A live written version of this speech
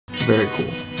Very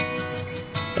cool.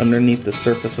 Underneath the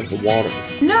surface of the water.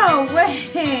 No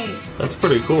way! That's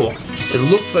pretty cool. It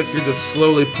looks like you're just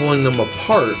slowly pulling them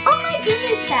apart. Oh my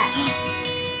goodness,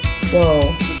 that!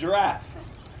 Whoa. The giraffe.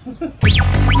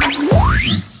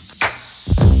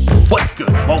 What's good?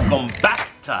 Welcome back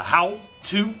to How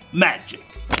to Magic.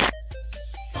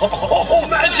 Oh,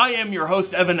 magic! I am your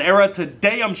host, Evan Era.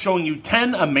 Today I'm showing you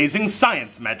 10 amazing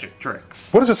science magic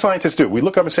tricks. What does a scientist do? We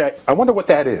look up and say, I wonder what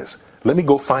that is. Let me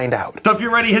go find out. So if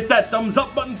you're ready, hit that thumbs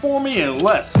up button for me and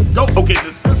let's go. Okay,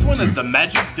 this first one is the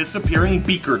magic disappearing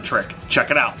beaker trick. Check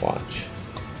it out. Watch.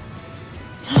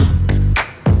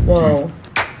 Whoa.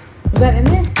 Was that in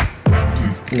there?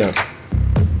 No.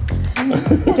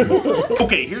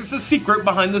 Okay, here's the secret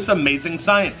behind this amazing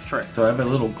science trick. So I have a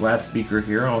little glass beaker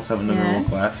here. I also have another little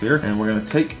glass here. And we're gonna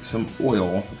take some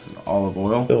oil. This is olive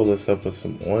oil. Fill this up with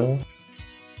some oil.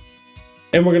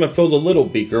 And we're gonna fill the little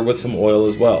beaker with some oil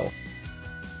as well.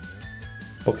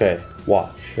 Okay,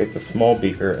 watch. Take the small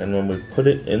beaker, and when we put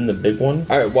it in the big one.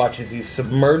 All right, watch as you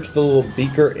submerge the little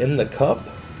beaker in the cup.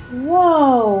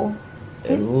 Whoa.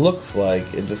 It looks like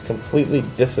it just completely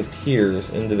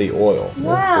disappears into the oil.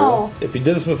 Wow. Cool? If you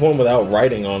did this with one without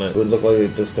writing on it, it would look like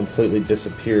it just completely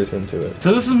disappears into it.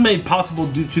 So this is made possible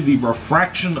due to the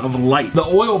refraction of light. The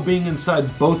oil being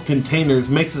inside both containers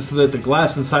makes it so that the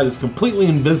glass inside is completely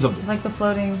invisible. It's like the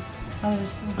floating letters.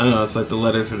 I know, it's like the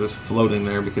letters are just floating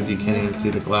there because you can't even see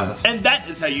the glass. And that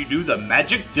is how you do the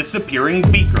magic disappearing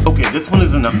beaker. Okay, this one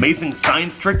is an amazing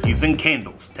science trick using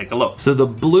candles. Take a look. So the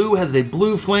blue has a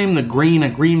blue flame, the green a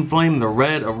green flame, the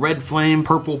red a red flame,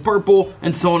 purple purple,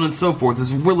 and so on and so forth.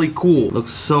 It's really cool. It looks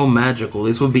so magical.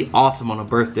 This would be awesome on a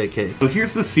birthday cake. So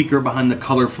here's the secret behind the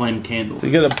color flame candle. So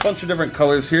you get a bunch of different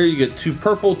colors here. You get 2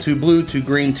 purple, 2 blue, 2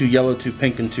 green, 2 yellow, 2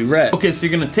 pink, and 2 red. Okay, so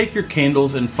you're gonna take your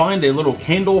candles and find a little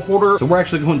candle holder. So we're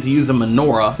actually going to use a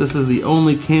menorah. This is the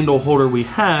only candle holder we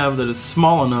have that is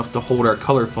small enough to hold our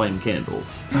color flame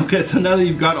candles. Okay, so now that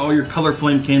you've got all your color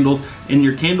flame candles in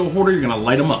your candle holder, you're gonna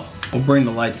light them up. We'll bring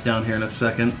the lights down here in a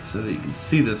second so that you can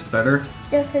see this better.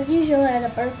 Yeah, because usually at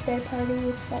a birthday party,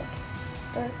 it's like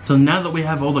dark. So now that we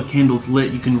have all the candles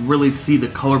lit, you can really see the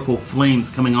colorful flames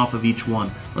coming off of each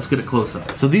one. Let's get a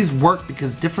close-up. So these work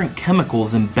because different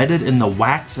chemicals embedded in the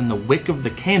wax and the wick of the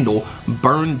candle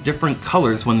burn different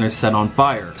colors when they're set on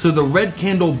fire. So the red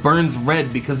candle burns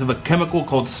red because of a chemical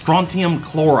called strontium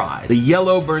chloride. The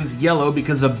yellow burns yellow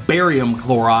because of barium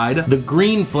chloride. The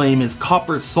green flame is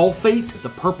copper sulfate. The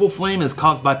purple flame is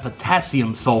caused by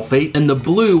potassium sulfate. And the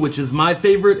blue, which is my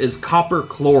favorite, is copper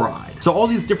chloride. So all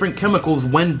these different chemicals,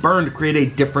 when burned, create a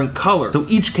different color. So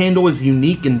each candle is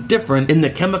unique and different in the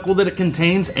chemical that it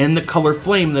contains and the color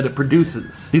flame that it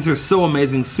produces. These are so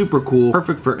amazing, super cool,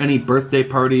 perfect for any birthday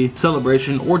party,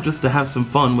 celebration, or just to have some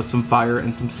fun with some fire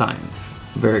and some science.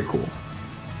 Very cool.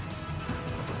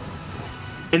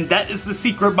 And that is the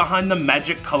secret behind the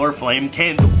magic color flame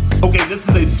candles. Okay, this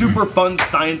is a super fun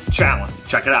science challenge.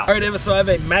 Check it out. All right, Ava, so I have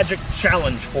a magic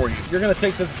challenge for you. You're gonna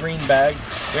take this green bag.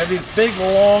 We have these big,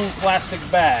 long plastic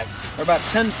bags. They're about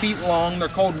 10 feet long. They're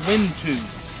called wind tubes.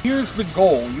 Here's the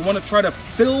goal. You want to try to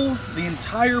fill the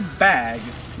entire bag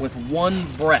with one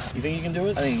breath. You think you can do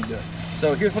it? I think you can do it.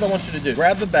 So here's what I want you to do.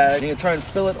 Grab the bag and you're try and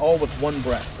fill it all with one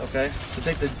breath, okay? So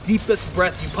take the deepest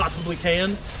breath you possibly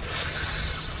can.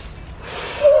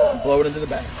 And blow it into the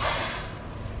bag.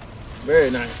 Very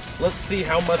nice. Let's see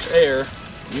how much air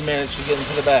you managed to get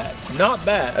into the bag. Not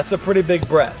bad. That's a pretty big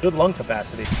breath. Good lung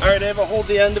capacity. All right, Ava, hold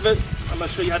the end of it. I'm gonna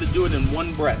show you how to do it in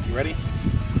one breath. You ready?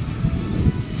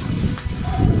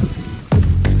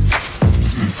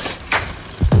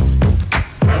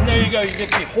 There you go, you get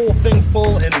the whole thing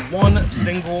full in one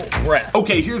single breath.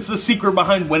 Okay, here's the secret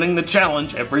behind winning the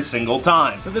challenge every single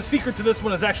time. So the secret to this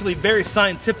one is actually very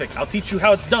scientific. I'll teach you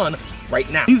how it's done right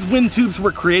now. These wind tubes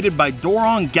were created by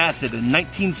Doron Gassett in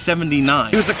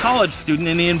 1979. He was a college student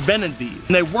and he invented these.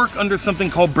 And they work under something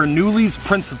called Bernoulli's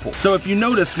principle. So if you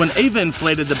notice, when Ava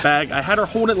inflated the bag, I had her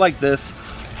hold it like this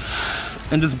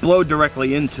and just blow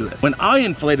directly into it. When I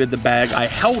inflated the bag, I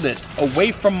held it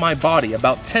away from my body,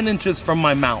 about 10 inches from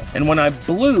my mouth. And when I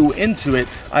blew into it,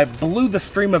 I blew the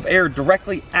stream of air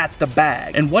directly at the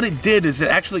bag. And what it did is it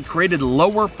actually created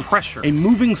lower pressure. A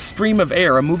moving stream of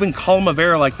air, a moving column of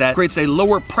air like that, creates a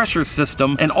lower pressure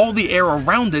system, and all the air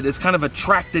around it is kind of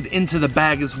attracted into the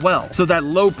bag as well. So that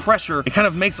low pressure, it kind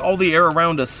of makes all the air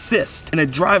around assist, and it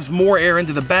drives more air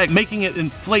into the bag, making it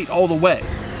inflate all the way.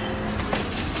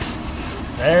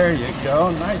 There you go,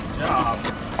 nice job.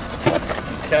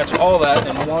 Catch all that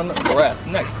in one breath.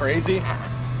 Isn't that crazy?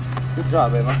 Good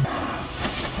job, Ava.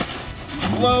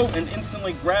 Blow and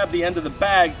instantly grab the end of the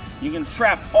bag You can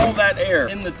trap all that air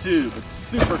in the tube. It's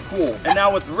super cool. And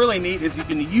now what's really neat is you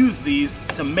can use these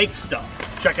to make stuff.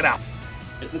 Check it out.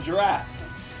 It's a giraffe.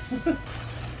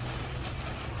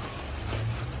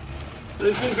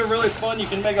 These things are really fun. You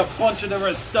can make a bunch of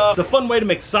different stuff. It's a fun way to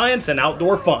make science and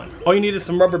outdoor fun. All you need is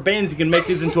some rubber bands. You can make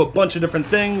these into a bunch of different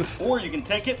things, or you can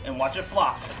take it and watch it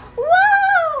fly. Whoa!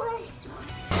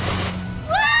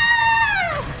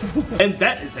 And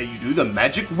that is how you do the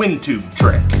magic wind tube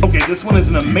trick. Okay, this one is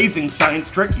an amazing science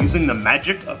trick using the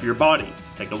magic of your body.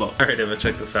 Take a look. All right, Eva,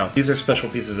 check this out. These are special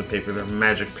pieces of paper. They're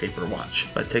magic paper, watch.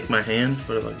 If I take my hand,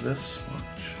 put it like this, watch.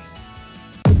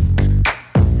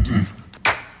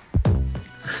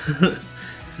 Isn't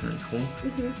that cool?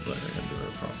 Mm-hmm. Look, I can do it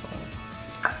across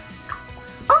all.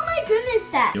 Oh my goodness,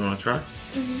 Dad. You want to try?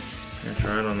 Mm-hmm. I'm gonna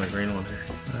try it on the green one here.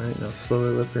 All right, now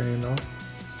slowly lift your hand off.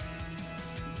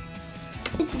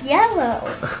 It's yellow.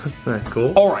 Isn't that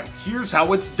cool? All right, here's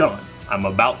how it's done. I'm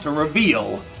about to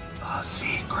reveal the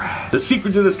secret. The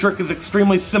secret to this trick is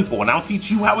extremely simple, and I'll teach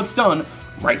you how it's done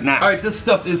right now. All right, this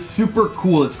stuff is super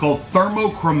cool. It's called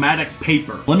thermochromatic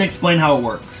paper. Let me explain how it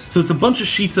works. So it's a bunch of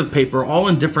sheets of paper all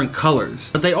in different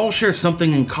colors, but they all share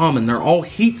something in common. They're all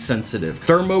heat sensitive.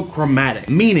 Thermochromatic,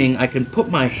 meaning I can put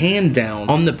my hand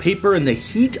down on the paper and the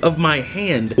heat of my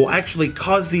hand will actually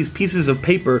cause these pieces of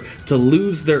paper to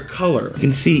lose their color. You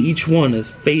can see each one is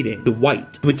fading to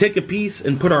white. We take a piece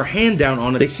and put our hand down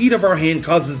on it. The heat of our hand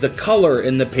causes the color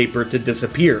in the paper to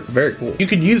disappear. Very cool. You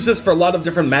could use this for a lot of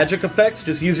different magic effects.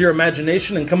 Just use your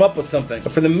imagination and come up with something.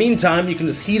 But for the meantime, you can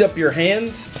just heat up your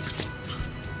hands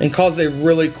and cause a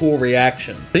really cool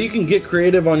reaction. So you can get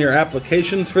creative on your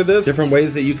applications for this, different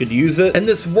ways that you could use it. And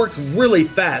this works really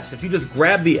fast. If you just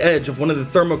grab the edge of one of the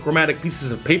thermochromatic pieces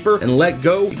of paper and let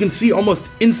go, you can see almost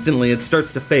instantly it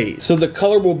starts to fade. So the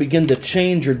color will begin to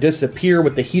change or disappear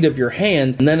with the heat of your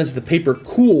hand, and then as the paper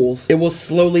cools, it will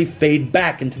slowly fade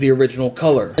back into the original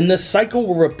color. And this cycle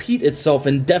will repeat itself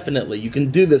indefinitely. You can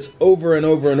do this over and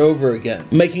over and over again,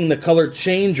 making the color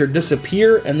change or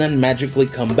disappear and then magically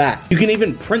come back. You can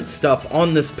even print stuff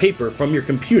on this paper from your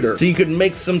computer, so you could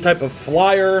make some type of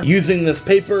flyer using this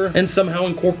paper and somehow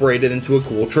incorporate it into a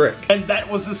cool trick. And that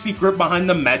was the secret behind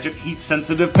the magic heat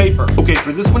sensitive paper. Okay,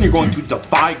 for this one you're going to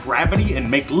defy gravity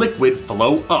and make liquid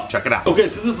flow up. Check it out. Okay,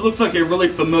 so this looks like a really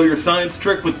familiar science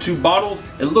trick with two bottles.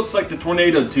 It looks like the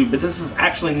tornado tube, but this is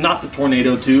actually not the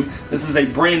tornado tube. This is a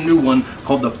brand new one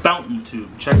called the fountain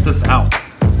tube. Check this out.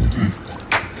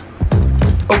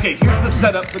 Okay, here's the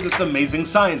setup for this amazing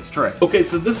science trick. Okay,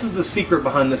 so this is the secret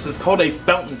behind this. It's called a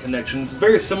fountain connection. It's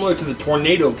very similar to the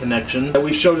tornado connection that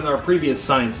we showed in our previous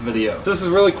science video. So this is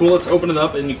really cool. Let's open it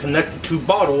up and you connect the two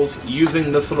bottles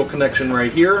using this little connection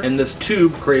right here, and this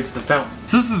tube creates the fountain.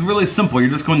 So this is really simple.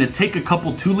 You're just going to take a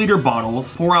couple 2-liter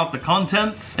bottles, pour out the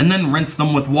contents, and then rinse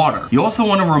them with water. You also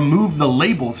want to remove the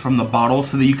labels from the bottles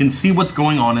so that you can see what's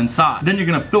going on inside. Then you're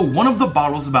going to fill one of the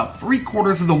bottles about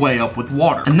 3/4 of the way up with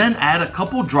water, and then add a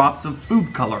couple drops of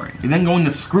food coloring. You're then going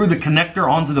to screw the connector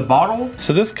onto the bottle.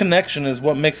 So this connection is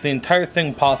what makes the entire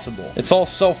thing possible. It's all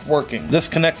self-working. This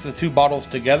connects the two bottles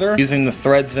together using the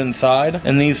threads inside,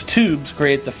 and these tubes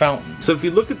create the fountain. So if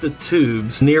you look at the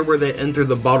tubes near where they enter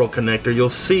the bottle connector, you'll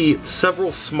see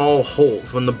several small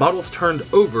holes. When the bottle's turned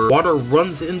over, water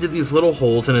runs into these little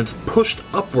holes and it's pushed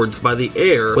upwards by the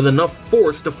air with enough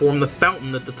force to form the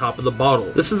fountain at the top of the bottle.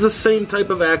 This is the same type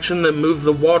of action that moves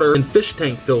the water in fish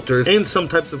tank filters and some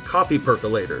types of coffee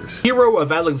percolators. Hero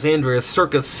of Alexandria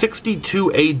circa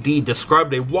 62 AD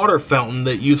described a water fountain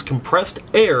that used compressed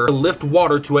air to lift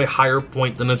water to a higher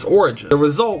point than its origin. The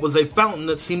result was a fountain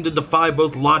that seemed to defy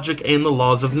both logic and the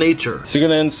laws of nature. So you're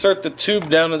going to insert the tube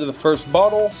down into the first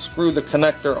bottle, screw the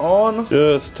connector on,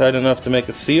 just tight enough to make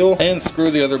a seal, and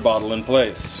screw the other bottle in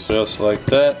place. Just like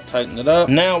that, tighten it up.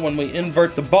 Now when we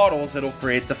invert the bottles, it'll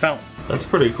create the fountain. That's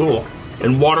pretty cool.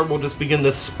 And water will just begin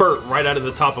to spurt right out of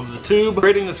the top of the tube,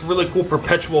 creating this really cool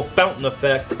perpetual fountain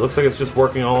effect. It looks like it's just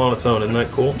working all on its own, isn't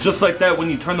that cool? Just like that, when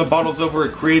you turn the bottles over,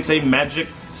 it creates a magic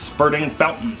spurting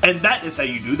fountain. And that is how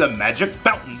you do the magic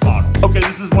fountain bottle. Okay,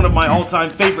 this is one of my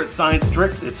all-time favorite science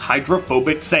tricks. It's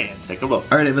hydrophobic sand. Take a look.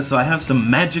 All right, Ava, so I have some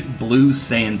magic blue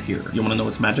sand here. You want to know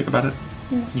what's magic about it?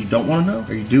 No. You don't want to know?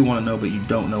 Or you do want to know, but you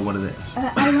don't know what it is?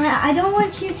 I don't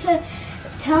want you to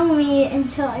tell me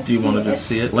until I see it. Do you want to just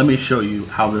see it? Let me show you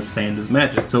how this sand is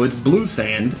magic. So it's blue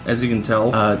sand, as you can tell.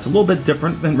 It's a little bit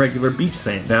different than regular beach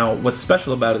sand. Now, what's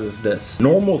special about it is this.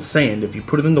 Normal sand, if you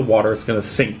put it in the water, it's going to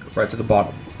sink right to the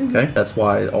bottom. Okay? That's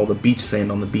why all the beach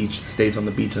sand on the beach stays on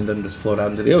the beach and doesn't just float out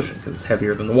into the ocean, because it's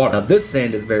heavier than the water. Now, this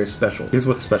sand is very special. Here's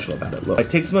what's special about it. Look. I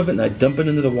take some of it and I dump it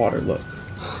into the water. Look.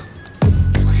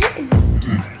 What?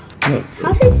 Look.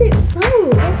 How does it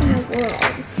float? What in the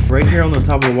world? Right here on the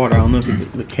top of the water, I don't know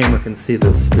if the camera can see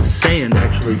this, the sand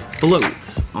actually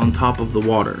floats on top of the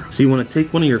water. So you want to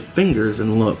take one of your fingers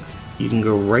and look. You can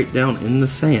go right down in the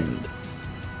sand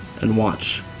and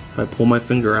watch. If I pull my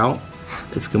finger out,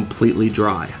 it's completely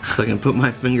dry. So I can put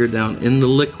my finger down in the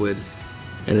liquid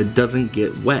and it doesn't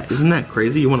get wet. Isn't that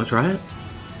crazy? You want to try it?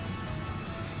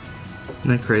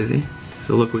 Isn't that crazy?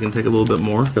 So look, we can take a little bit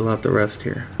more, fill out the rest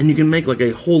here. And you can make like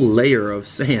a whole layer of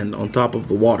sand on top of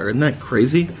the water. Isn't that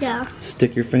crazy? Yeah.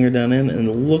 Stick your finger down in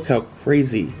and look how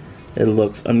crazy it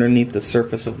looks underneath the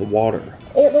surface of the water.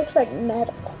 It looks like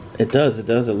metal. It does, it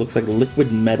does. It looks like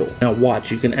liquid metal. Now watch,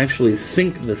 you can actually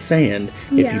sink the sand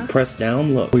if you press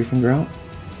down. Look, pull your finger out.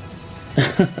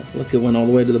 Look, it went all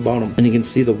the way to the bottom. And you can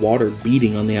see the water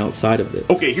beating on the outside of it.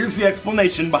 Okay, here's the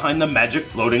explanation behind the magic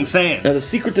floating sand. Now the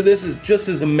secret to this is just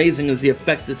as amazing as the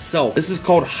effect itself. This is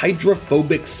called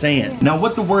hydrophobic sand. Now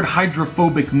what the word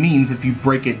hydrophobic means, if you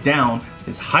break it down,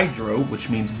 is hydro,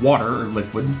 which means water or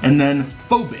liquid, and then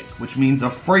phobic, which means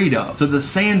afraid of. So the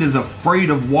sand is afraid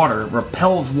of water, it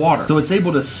repels water. So it's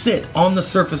able to sit on the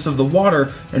surface of the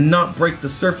water and not break the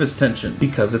surface tension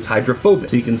because it's hydrophobic.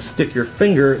 So you can stick your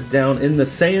finger down in the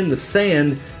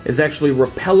sand is actually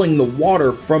repelling the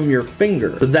water from your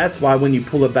finger. So that's why when you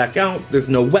pull it back out, there's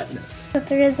no wetness. But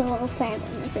there is a little sand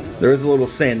on your finger. There is a little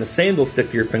sand. The sand will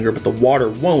stick to your finger, but the water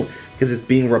won't because it's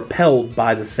being repelled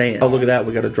by the sand. Oh, look at that.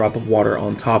 We got a drop of water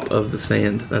on top of the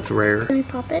sand. That's rare. Can we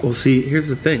pop it? Well, see, here's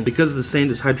the thing. Because the sand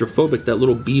is hydrophobic, that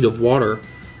little bead of water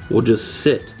will just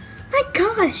sit My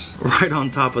gosh. right on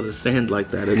top of the sand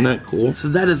like that. Isn't that cool? So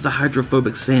that is the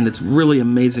hydrophobic sand. It's really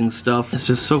amazing stuff. It's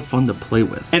just so fun to play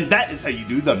with. And that is how you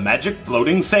do the magic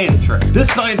floating sand trick.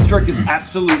 This science trick is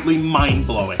absolutely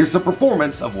mind-blowing. Here's the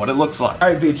performance of what it looks like. All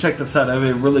right, V, check this out. I have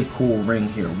a really cool ring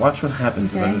here. Watch what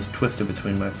happens if I just twist it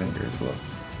between my fingers. Look.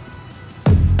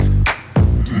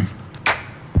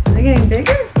 Is it getting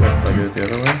bigger? If I do it the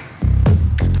other way.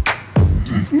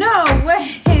 No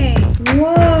way!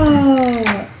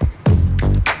 Whoa!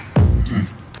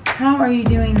 How are you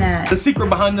doing that? The secret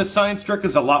behind this science trick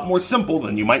is a lot more simple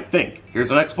than you might think. Here's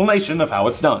an explanation of how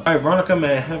it's done. All right, Veronica,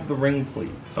 may I have the ring,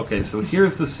 please? Okay, so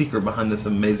here's the secret behind this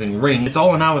amazing ring. It's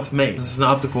all in how it's made. This is an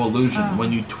optical illusion.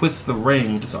 When you twist the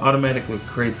ring, it just automatically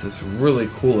creates this really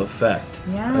cool effect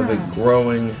of it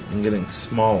growing and getting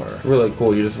smaller. It's really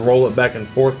cool. You just roll it back and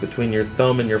forth between your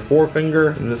thumb and your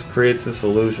forefinger, and this creates this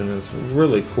illusion. It's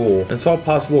really cool. And it's all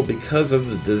possible because of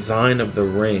the design of the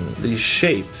ring. These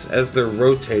shapes, as they're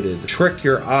rotated, trick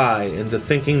your eye into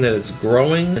thinking that it's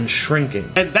growing and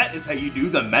shrinking. And that is how you do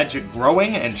the magic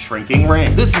growing and shrinking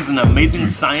ring. This is an amazing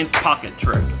science pocket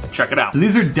trick. Check it out. So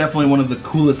these are definitely one of the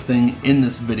coolest things in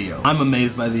this video. I'm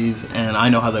amazed by these and I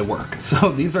know how they work.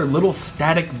 So these are little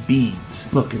static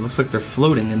beads. Look, it looks like they're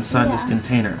floating inside this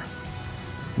container.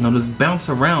 And they'll just bounce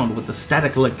around with the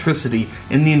static electricity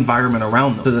in the environment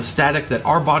around them. So the static that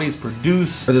our bodies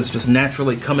produce, or that's just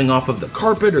naturally coming off of the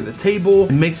carpet or the table,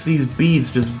 it makes these beads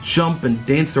just jump and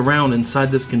dance around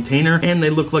inside this container, and they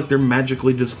look like they're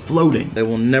magically just floating. They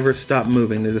will never stop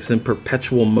moving. They're just in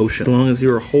perpetual motion. As long as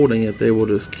you are holding it, they will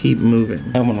just keep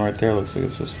moving. That one right there looks like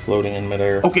it's just floating in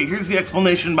midair. Okay, here's the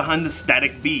explanation behind the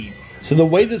static beads. So the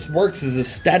way this works is the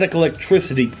static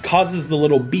electricity causes the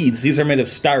little beads, these are made of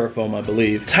styrofoam, I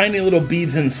believe, tiny little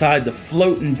beads inside to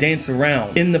float and dance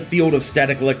around in the field of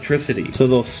static electricity. So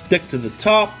they'll stick to the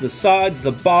top, the sides,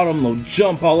 the bottom, they'll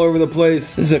jump all over the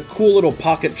place. This is a cool little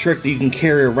pocket trick that you can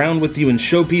carry around with you and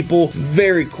show people. It's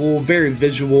very cool, very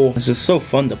visual. It's just so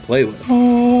fun to play with.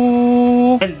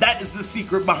 And that is the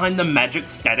secret behind the magic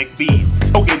static beads.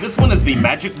 Okay, this one is the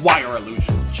magic wire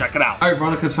illusion. Check it out. All right,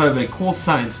 Veronica, so I have a cool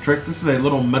science trick. This is a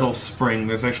little metal spring.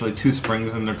 There's actually two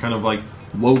springs and they're kind of like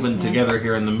woven together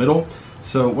here in the middle.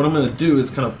 So what I'm going to do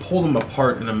is kind of pull them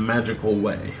apart in a magical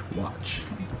way. Watch.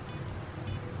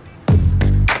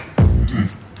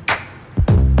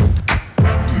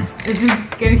 It's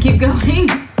just gonna keep going.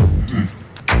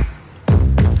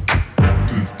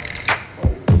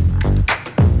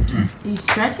 Are you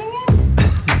stretching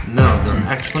it? No, they're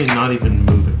actually not even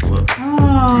moving. Look.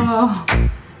 Oh.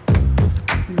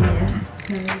 Yes.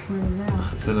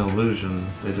 It's an illusion.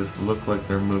 They just look like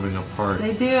they're moving apart.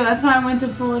 They do. That's why I went to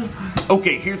pull it apart.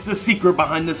 Okay, here's the secret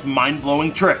behind this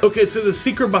mind-blowing trick. Okay, so the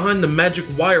secret behind the magic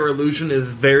wire illusion is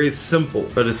very simple,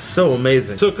 but it's so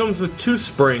amazing. So it comes with two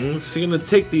springs. So you're gonna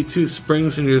take the two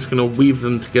springs and you're just gonna weave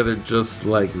them together just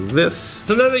like this.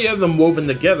 So now that you have them woven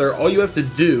together, all you have to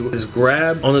do is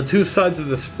grab on the two sides of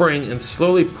the spring and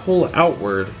slowly pull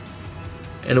outward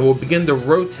and it will begin to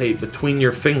rotate between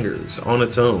your fingers on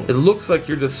its own. It looks like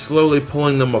you're just slowly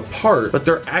pulling them apart, but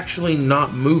they're actually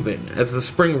not moving. As the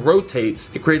spring rotates,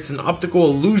 it creates an optical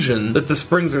illusion that the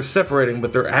springs are separating,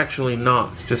 but they're actually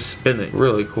not. It's just spinning.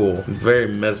 Really cool. Very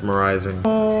mesmerizing.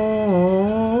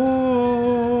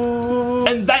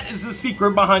 And that is the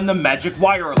secret behind the magic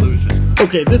wire illusion.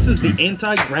 Okay, this is the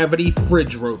anti-gravity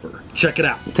fridge rover. Check it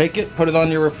out. Take it, put it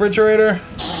on your refrigerator.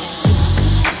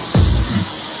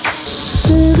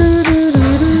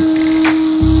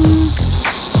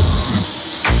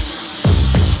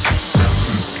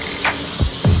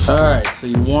 Alright, so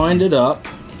you wind it up,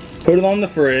 put it on the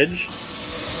fridge.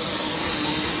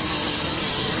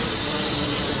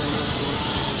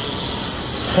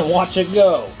 And watch it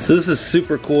go. So this is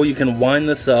super cool. You can wind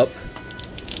this up.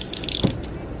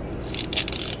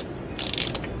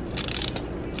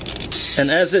 And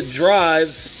as it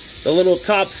drives, the little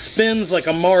top spins like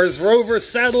a Mars Rover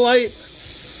satellite.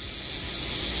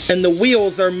 And the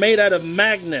wheels are made out of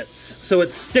magnets, so it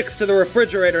sticks to the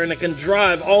refrigerator and it can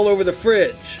drive all over the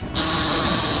fridge.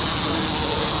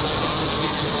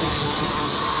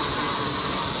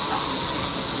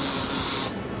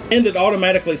 And it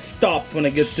automatically stops when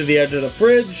it gets to the edge of the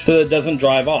fridge so that it doesn't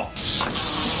drive off.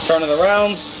 Turn it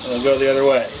around and it'll go the other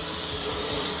way.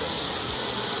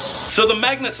 So the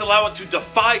magnets allow it to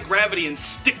defy gravity and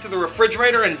stick to the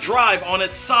refrigerator and drive on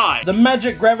its side. The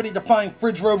Magic Gravity Defying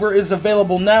Fridge Rover is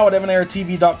available now at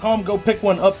evanairtv.com. Go pick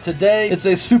one up today. It's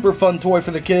a super fun toy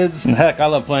for the kids. And heck, I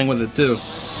love playing with it too.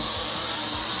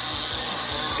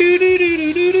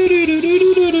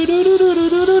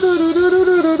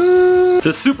 It's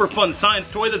a super fun science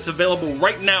toy that's available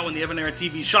right now in the Evan Air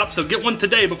TV shop, so get one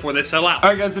today before they sell out.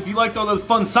 Alright guys, if you liked all those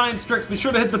fun science tricks, be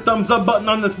sure to hit the thumbs up button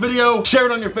on this video, share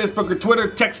it on your Facebook or Twitter,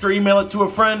 text or email it to a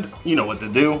friend. You know what to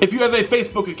do. If you have a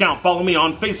Facebook account, follow me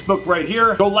on Facebook right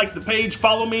here. Go like the page,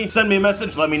 follow me, send me a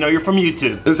message, let me know you're from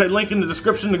YouTube. There's a link in the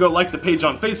description to go like the page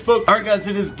on Facebook. Alright guys,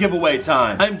 it is giveaway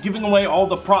time. I'm giving away all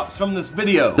the props from this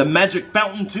video. The magic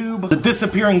fountain tube, the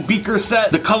disappearing beaker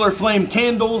set, the color flame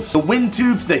candles, the wind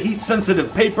tubes, the heat sensitive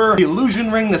paper, the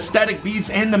illusion ring, the static beads,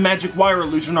 and the magic wire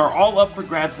illusion are all up for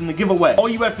grabs in the giveaway. All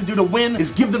you have to do to win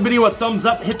is give the video a thumbs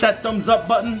up, hit that thumbs up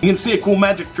button. You can see a cool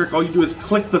magic trick. All you do is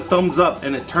click the thumbs up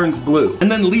and it turns blue. And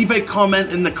then leave a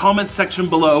comment in the comment section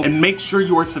below and make sure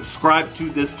you are subscribed to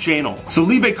this channel. So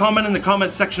leave a comment in the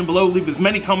comment section below. Leave as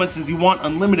many comments as you want,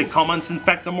 unlimited comments. In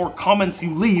fact, the more comments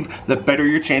you leave, the better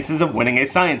your chances of winning a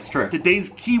science trick. Today's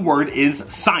keyword is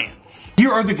science.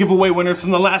 Here are the giveaway winners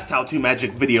from the last How To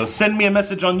Magic video. Send me a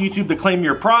message on YouTube to claim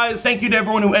your prize. Thank you to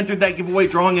everyone who entered that giveaway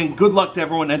drawing, and good luck to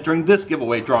everyone entering this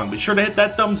giveaway drawing. Be sure to hit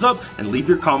that thumbs up and leave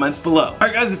your comments below.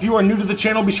 Alright guys, if you are new to the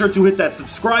channel, be sure to hit that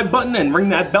subscribe button and ring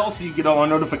that bell so you get all our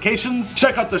notifications.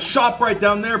 Check out the shop right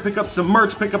down there. Pick up some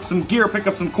merch, pick up some gear, pick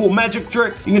up some cool magic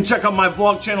tricks. You can check out my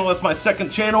vlog channel. That's my second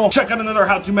channel. Check out another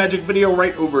How To Magic video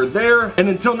right over there. And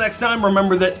until next time,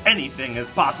 remember that anything is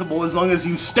possible as long as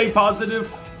you stay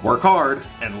positive, work hard,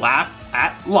 and laugh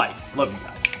at life. Love you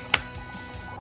guys.